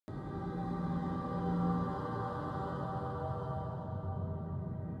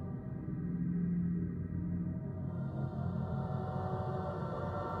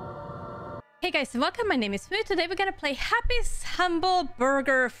Hey guys, welcome. My name is Smooth. Today we're gonna play Happy's Humble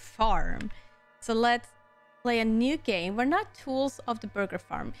Burger Farm. So let's play a new game. We're not tools of the burger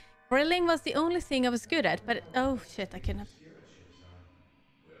farm. Grilling was the only thing I was good at, but oh shit, I cannot.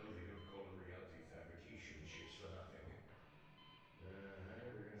 Well, they don't call them reality fabrication chips for nothing.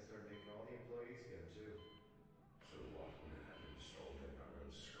 They're gonna start making all the employees get them too. So what, we're gonna have to install them in our own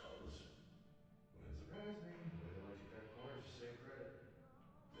skulls? Wouldn't surprise me, the way they like to cut corners to save credit.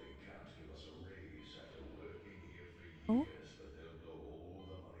 They can't give us a raise after working here for Oh, years, but they'll blow all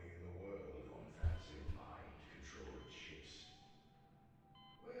the money in the world on fancy mind-controlled chips.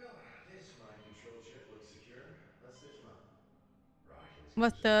 Well, this mind-control chip looks secure. Let's stitch them up. Right,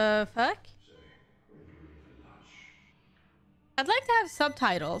 let's get what this over the with. fuck? Say, what are you eating for lunch? I'd like to have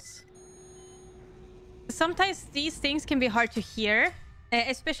subtitles. Sometimes these things can be hard to hear,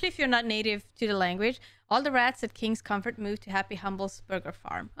 especially if you're not native to the language. All the rats at King's Comfort moved to Happy Humble's Burger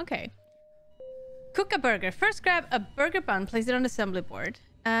Farm. Okay. Cook a burger. First grab a burger bun, place it on the assembly board.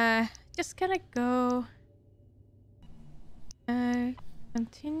 Just gonna go...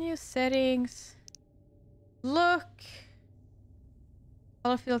 continue settings. Look.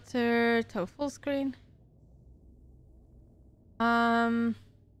 Color filter to full screen.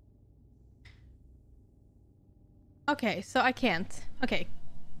 Okay, so I can't. Okay.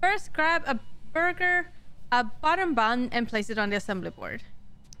 First grab a burger, a bottom bun, and place it on the assembly board.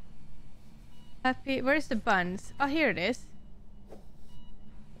 Happy, where's the buns? Oh, here it is.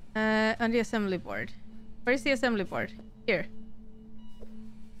 On the assembly board. Where's the assembly board? Here.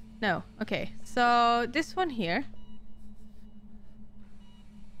 No, okay. So this one here.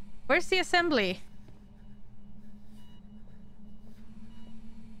 Where's the assembly?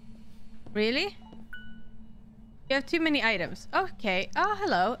 Really? You have too many items. Okay. Oh,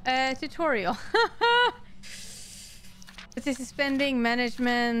 hello. Tutorial. This is spending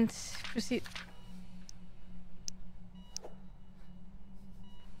management. Proceed.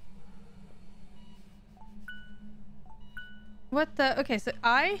 What the? Okay, so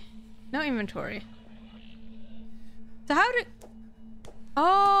no inventory. So how do?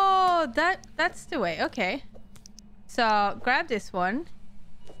 Oh, that's the way. Okay. So grab this one.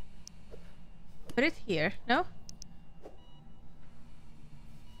 Put it here. No?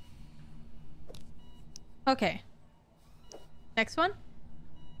 Okay. Next one.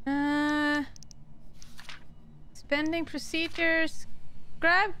 Spending procedures.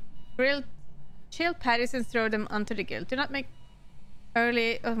 Grab grilled chilled patties and throw them onto the grill. Do not make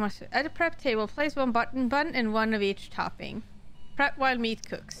early. Oh, at a prep table, place one bun and one of each topping. Prep while meat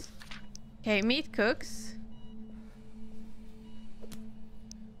cooks. Okay, meat cooks.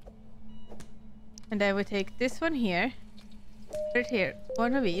 And then we take this one here. Put it here.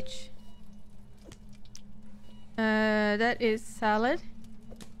 One of each. That is salad.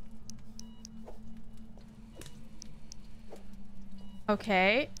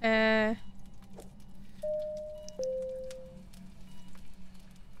 Okay.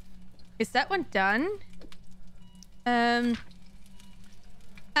 Is that one done?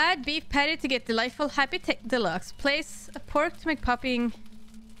 Add beef patty to get delightful Happy Deluxe. Place a pork to make popping.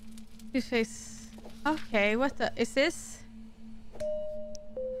 His face. Okay, what the is this?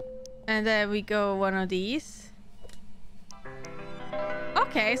 And then we go one of these.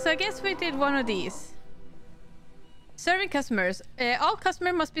 Okay, so I guess we did one of these. Serving customers. All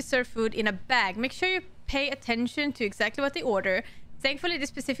customers must be served food in a bag. Make sure you pay attention to exactly what they order. Thankfully, the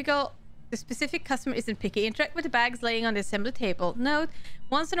specific customer isn't picky. Interact with the bags laying on the assembly table. Note,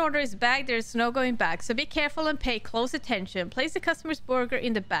 once an order is bagged, there's no going back. So be careful and pay close attention. Place the customer's burger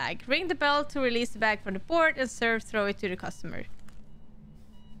in the bag. Ring the bell to release the bag from the board and throw it to the customer.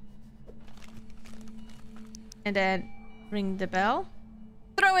 And then ring the bell.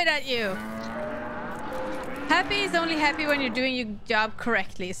 Throw it at you. Happy is only happy when you're doing your job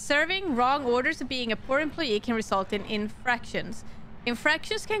correctly. Serving wrong orders or being a poor employee can result in infractions.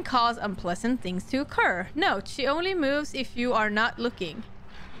 Infractions can cause unpleasant things to occur. Note, she only moves if you are not looking.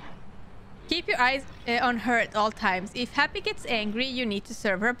 Keep your eyes on her at all times. If Happy gets angry, you need to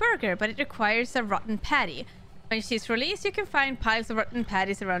serve her a burger, but it requires a rotten patty. When she's released, you can find piles of rotten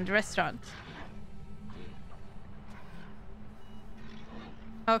patties around the restaurant.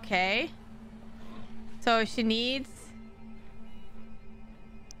 Okay. So she needs...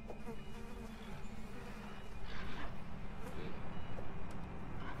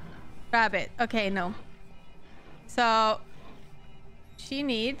 Grab it. Okay, no. So she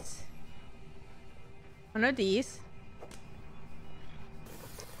needs one of these.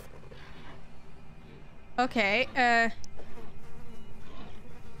 Okay,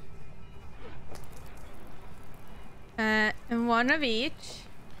 and one of each.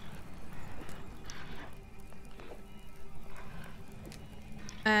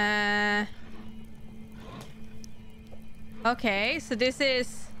 Okay, so this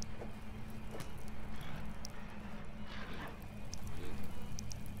is...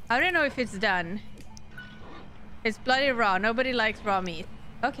 I don't know if it's done. It's bloody raw. Nobody likes raw meat.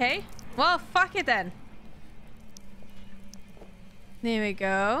 Okay. Well, fuck it then. There we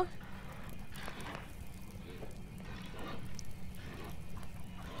go.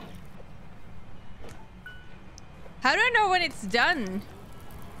 How do I know when it's done?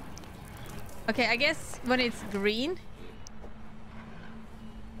 Okay, I guess when it's green.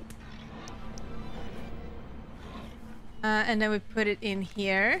 And then we put it in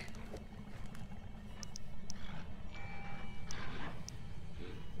here.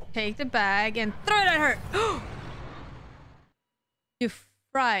 Take the bag and throw it at her. You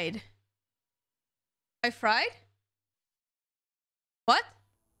fried. I fried? What?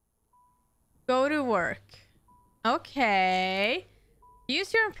 Go to work. Okay.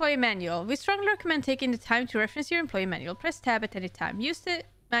 Use your employee manual. We strongly recommend taking the time to reference your employee manual. Press tab at any time. Use the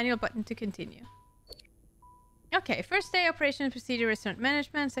manual button to continue. Okay, first day operation procedure restaurant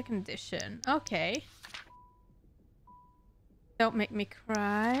management, second edition. Okay. Don't make me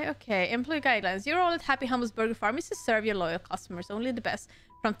cry. Okay, employee guidelines. Your role at Happy Humble's Burger Farm is to serve your loyal customers only the best.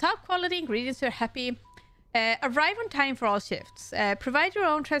 From top quality ingredients to happy. Arrive on time for all shifts. Provide your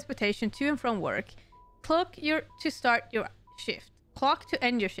own transportation to and from work. Clock to start your shift. Clock to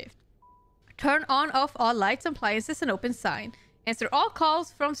end your shift. Turn on off all lights, appliances, and open sign. Answer all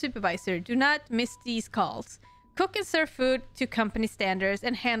calls from supervisor. Do not miss these calls. Cook and serve food to company standards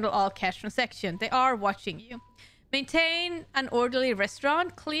and handle all cash transactions. They are watching you. Maintain an orderly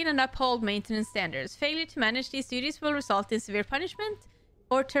restaurant. Clean and uphold maintenance standards. Failure to manage these duties will result in severe punishment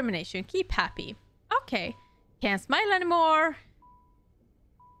or termination. Keep happy. Okay. Can't smile anymore.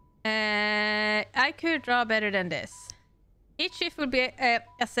 I could draw better than this. Each shift will be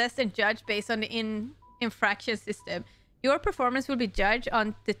assessed and judged based on the infraction system. Your performance will be judged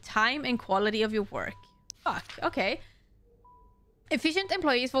on the time and quality of your work. Fuck. Okay. Efficient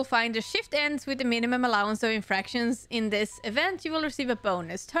employees will find their shift ends with the minimum allowance of infractions. In this event, you will receive a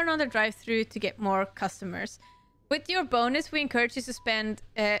bonus. Turn on the drive-thru to get more customers. With your bonus, we encourage you to spend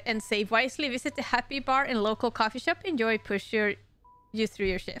and save wisely. Visit the Happy Bar and local coffee shop. Enjoy push you through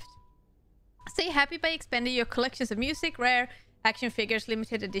your shift. Stay happy by expanding your collections of music, rare action figures,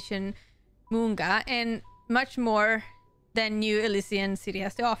 limited edition Moonga, and much more than New Elysian City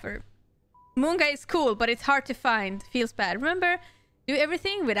has to offer. Moonga is cool, but it's hard to find. Feels bad. Remember, do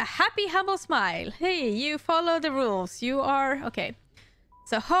everything with a happy, humble smile. Hey, you follow the rules. You are... Okay.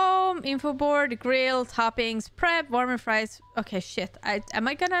 So home, info board, grill, toppings, prep, warm and fries. Okay, shit. Am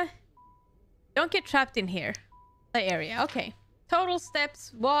I gonna... Don't get trapped in here. The area. Okay. Total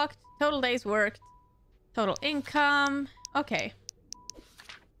steps walked. Total days worked. Total income. Okay.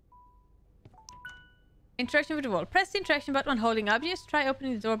 Interaction with the wall. Press the interaction button when holding objects. Try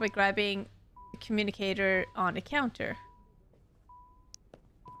opening the door by grabbing the communicator on the counter.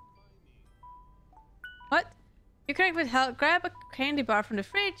 What? You connect with help. Grab a candy bar from the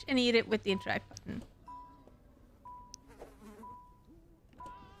fridge and eat it with the interact button.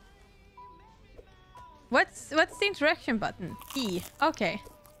 What's the interaction button? E. Okay.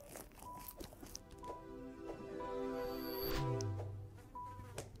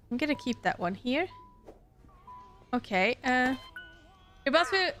 I'm gonna keep that one here. Okay, your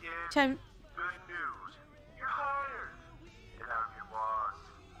boss will chime. Good news. You're hired. And I'm your boss.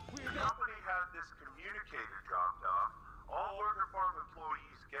 The company had this communicator dropped off. All Burger Farm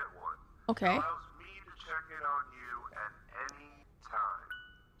employees get one. Okay. It allows me to check in on you at any time.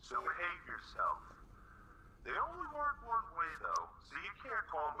 So behave yourself. They only work one way though, so you can't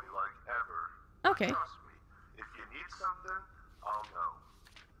call me like ever. Okay. Trust me. If you need something, I'll know.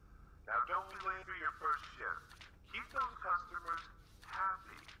 Now don't be late for your first shift. Keep those customers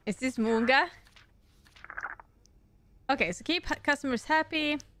happy. Is this Moonga? Okay, so keep customers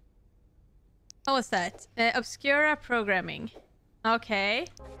happy. What was that? Obscura programming. Okay.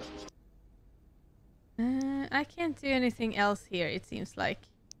 I can't do anything else here, it seems like.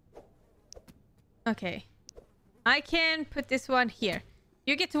 Okay. I can put this one here.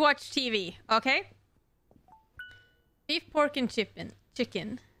 You get to watch TV, okay? Beef, pork, and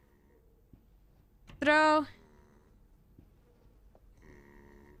chicken. Throw.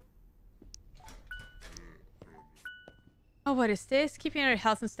 Oh, what is this? Keeping your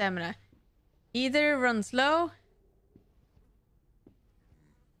health and stamina. Either runs low.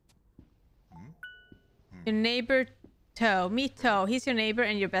 Your neighbor Toe. Meet Toe. He's your neighbor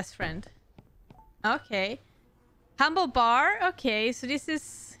and your best friend. Okay. Humble bar. Okay, so this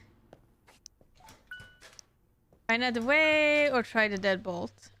is... Find out the way or try the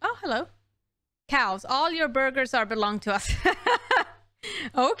deadbolt. Oh, hello. Cows. All your burgers are belong to us.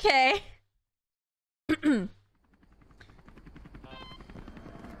 Okay. New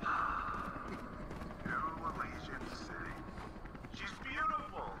Elysian City. She's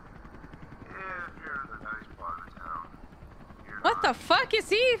beautiful. If you're in the nice part of town. What the fuck is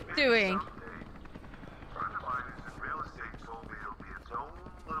he doing? Someday, a friend of mine who's in real estate told me it'll be its own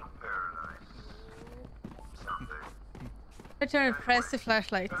little paradise. Someday. Return and press the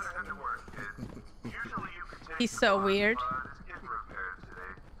flashlight. Better head to work, kid. Usually you can take He's the so car, weird. but it's getting repaired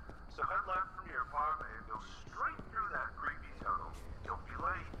today. So head left from your apartment and go straight through that creepy tunnel. Don't be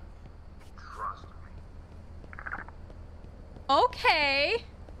late. Trust me. Okay.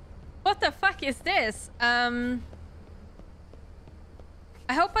 What the fuck is this? I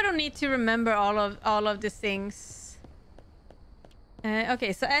hope I don't need to remember all of the things.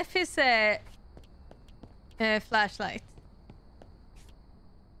 Okay, so F is a flashlight.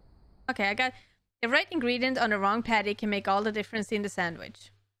 Okay, I got the right ingredient on the wrong patty can make all the difference in the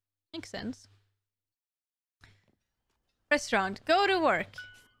sandwich. Makes sense. Restaurant. Go to work.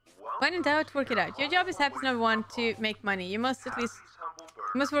 When in doubt, work it out. Your job is happens number one to make money. You must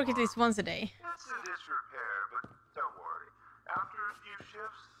work at least once a day. It's in disrepair, but don't worry. After a few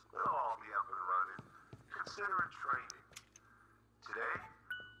shifts, they'll all be up and running. Consider it training. Today,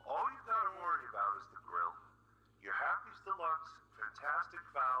 all you gotta worry about is the grill. Your Happy's Deluxe, Fantastic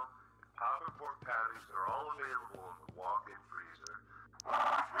Fowl, and Papa Pork patties are all available in the walk-in freezer.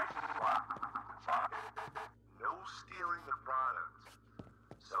 No stealing the product.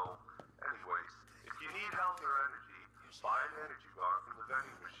 So, anyways, if you need health or energy, buy an energy bar from the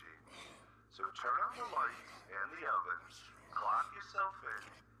vending machine. So turn on the lights and the oven, clock yourself in,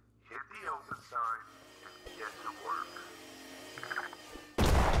 hit the open sign, and get to work.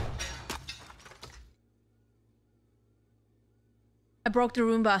 I broke the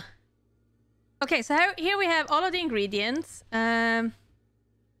Roomba. Okay, so here we have all of the ingredients.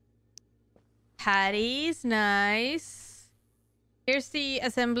 Patties, nice. Here's the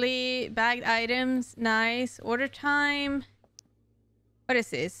assembly bagged items, nice. Order time. What is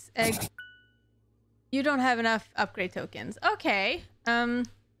this? You don't have enough upgrade tokens. Okay.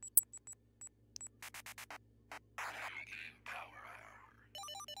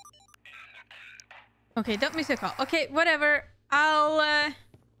 Okay, don't miss your call. Okay, whatever. I'll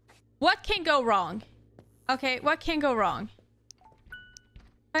what can go wrong? Okay, what can go wrong?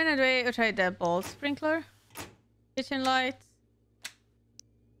 Find a way or try the ball sprinkler. Kitchen lights.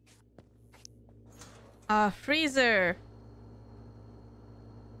 Freezer.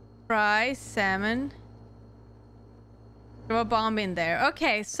 Fry, salmon. Throw a bomb in there.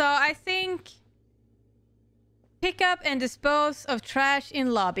 Okay, so I think pick up and dispose of trash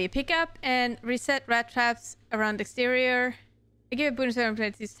in lobby. Pick up and reset rat traps around exterior. I give a bonus to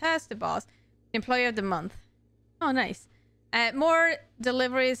complete this task. The boss. Employee of the month. Oh, nice. More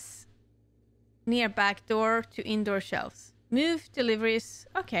deliveries near back door to indoor shelves. Move deliveries.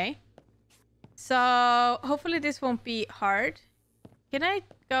 Okay. So hopefully this won't be hard. Can I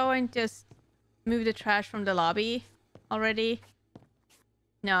go and just move the trash from the lobby already?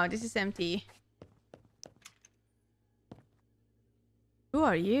 No, this is empty. Who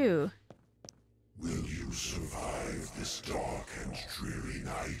are you? Will you survive this dark and dreary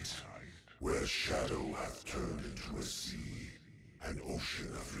night, where shadow hath turned into a sea, an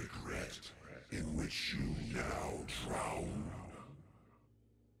ocean of regret, in which you now drown?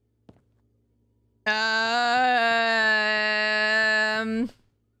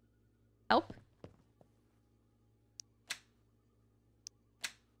 Help?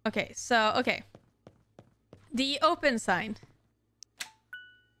 Okay, so, okay. The open sign.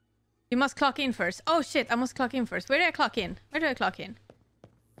 You must clock in first. Oh shit, I must clock in first. Where do I clock in? Where do I clock in?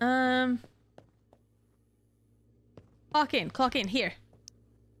 Clock in, here.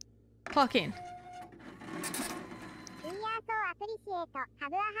 Clock in.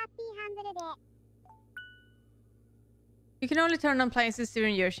 You can only turn on appliances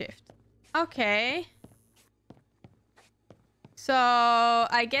during your shift. Okay. So,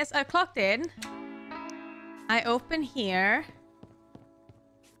 I guess I clocked in. I open here.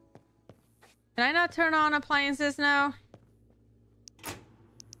 Can I not turn on appliances now?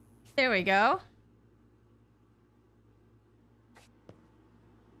 There we go.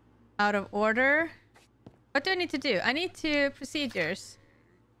 Out of order. What do I need to do? I need to procedures.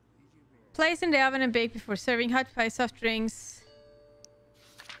 Place in the oven and bake before serving. Hot pie, soft drinks.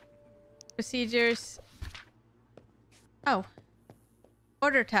 Procedures. Oh.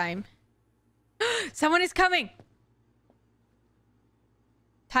 Order time. Someone is coming!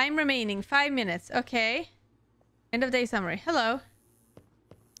 Time remaining 5 minutes. Okay. End of day summary. Hello.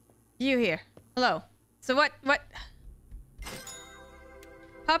 You here. Hello. So what?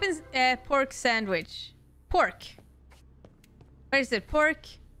 Poppin's pork sandwich. Pork. Where is it? Pork.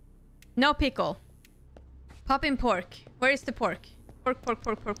 No pickle. Poppin pork. Where is the pork? Pork.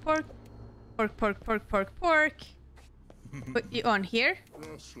 Put you on here.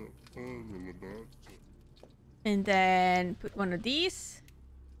 And then put one of these.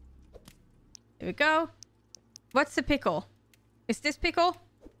 There we go. What's the pickle? Is this pickle?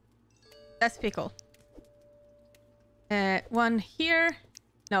 That's pickle. One here.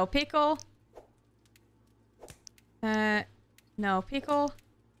 No pickle. No pickle.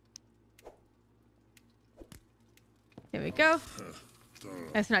 There we go.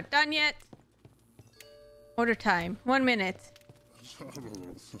 That's not done yet. Order time. 1 minute.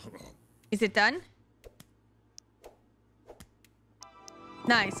 Is it done?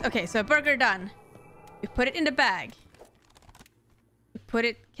 Nice. Okay, so a burger done. We put it in the bag. We put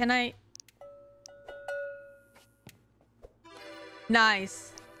it... Can I...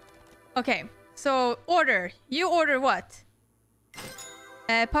 Nice. Okay, so order. You order what?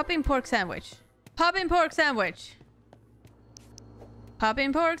 Poppin pork sandwich. Poppin pork sandwich.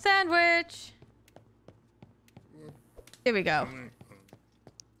 Poppin pork sandwich. There we go.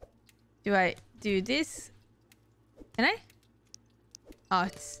 Do I do this? Can I? Oh,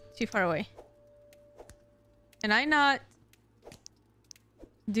 it's too far away. Can I not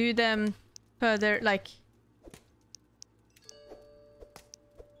do them further, like...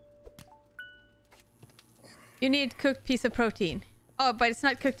 You need cooked piece of protein. Oh, but it's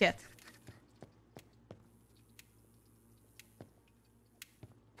not cooked yet.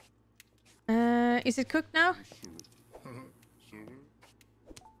 Is it cooked now?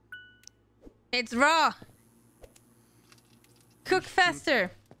 It's raw. Cook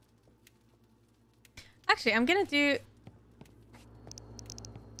faster. Actually, I'm gonna do...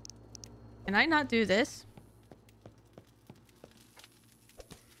 Can I not do this?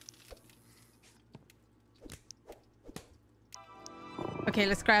 Okay,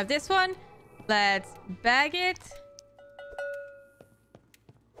 let's grab this one. Let's bag it.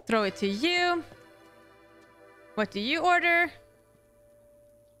 Throw it to you. What do you order?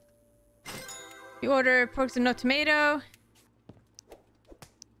 You order pork and no tomato.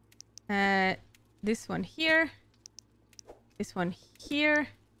 This one here. This one here.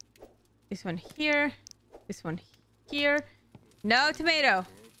 This one here. This one here. No tomato.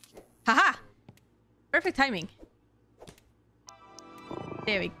 Haha! Perfect timing.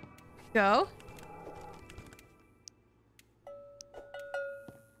 There we go.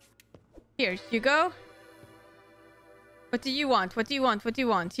 Here you go. What do you want? What do you want? What do you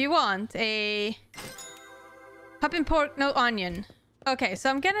want? You want a poppin' pork, no onion. Okay, so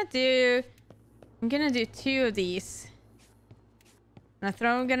I'm gonna do 2 of these. I'm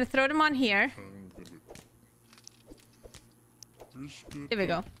gonna throw them on here. There we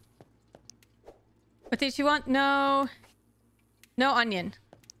go. What did you want? No onion.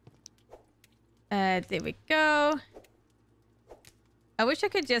 There we go. I wish I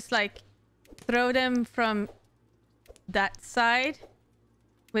could just like throw them from that side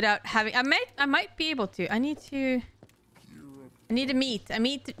without having... I might be able to. I need a meat.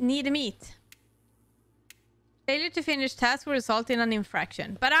 Need a meat. Failure to finish task will result in an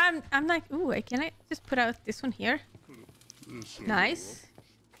infraction. But I'm like, ooh, can I just put out this one here? Nice.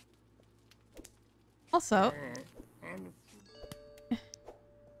 Also,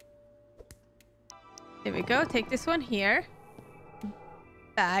 there we go. Take this one here.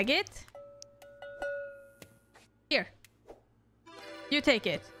 Bag it. Here. You take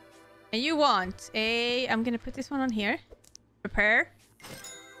it. And you want a... I'm gonna put this one on here. Prepare.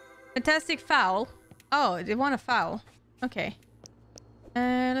 Fantastic fowl. Oh, they want a fowl. Okay.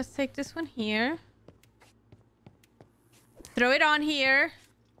 Let's take this one here. Throw it on here.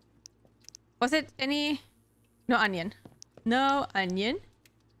 Was it any... No onion. No onion.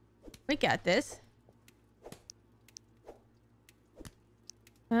 We got this.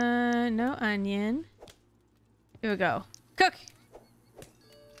 No onion. Here we go. Cook!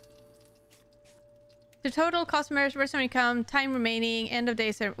 The total customers, restaurant income, time remaining, end of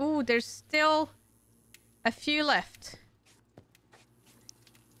day serve. Ooh, there's still a few left.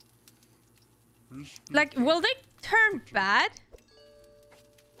 Like, will they turn bad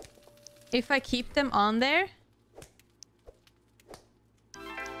if I keep them on there?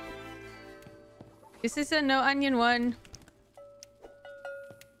 This is a no onion one.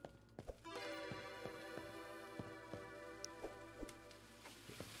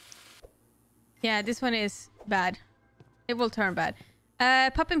 Yeah, this one is bad. It will turn bad.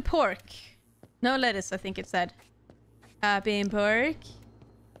 Poppin' pork. No lettuce, I think it said. Bean pork.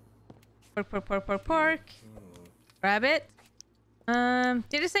 Pork. Grab it.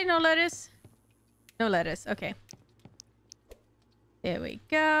 Did it say no lettuce? No lettuce. Okay. There we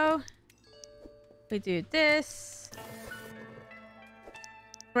go. We do this.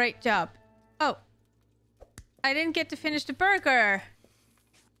 Great job. Oh. I didn't get to finish the burger.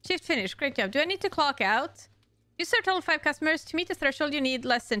 Shift finish. Great job. Do I need to clock out? You serve total of 5 customers. To meet the threshold, you need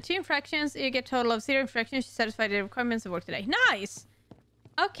less than 2 infractions. You get a total of 0 infractions to satisfy the requirements of work today. Nice!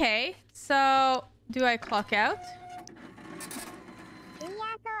 Okay, so do I clock out?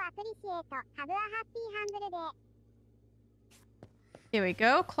 Here we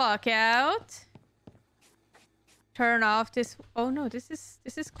go. Clock out. Turn off this. Oh no, this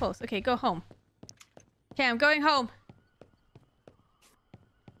is close. Okay, go home. Okay, I'm going home.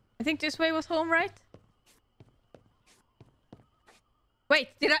 I think this way was home, right? Wait,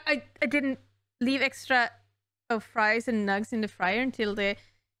 did I didn't leave extra of fries and nugs in the fryer until the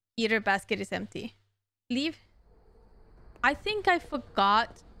eater basket is empty. Leave. I think I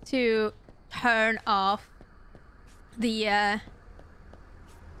forgot to turn off the I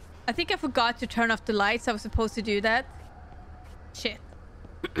think I forgot to turn off the lights. I was supposed to do that. Shit.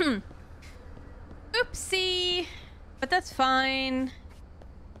 Oopsie. But that's fine.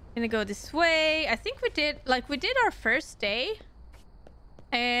 Gonna go this way. I think we did our first day.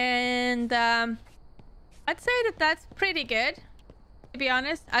 And I'd say that that's pretty good, to be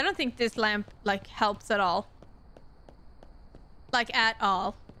honest. I don't think this lamp like helps at all. Like at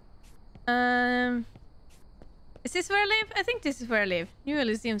all. Is this where I live? I think this is where I live. New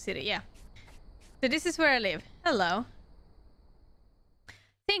Elysium City, yeah. So this is where I live. Hello.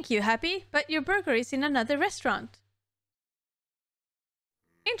 Thank you, Happy, but your burger is in another restaurant.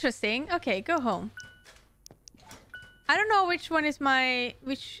 Interesting. Okay, go home. I don't know which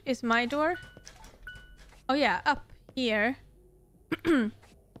is my door. Oh yeah, up here.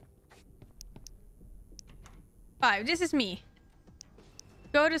 5. This is me.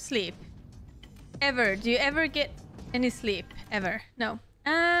 Go to sleep. Ever. Do you ever get any sleep? Ever? No.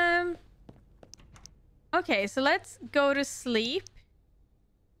 Okay, so let's go to sleep.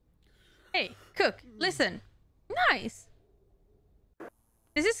 Hey, cook, listen. Nice.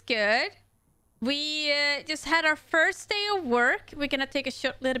 This is good. We just had our first day of work. We're gonna take a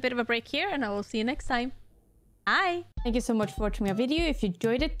short little bit of a break here, and I will see you next time. Bye. Thank you so much for watching my video. If you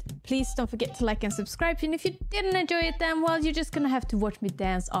enjoyed it, please don't forget to like and subscribe. And if you didn't enjoy it, then well, you're just gonna have to watch me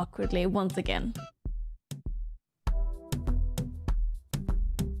dance awkwardly once again.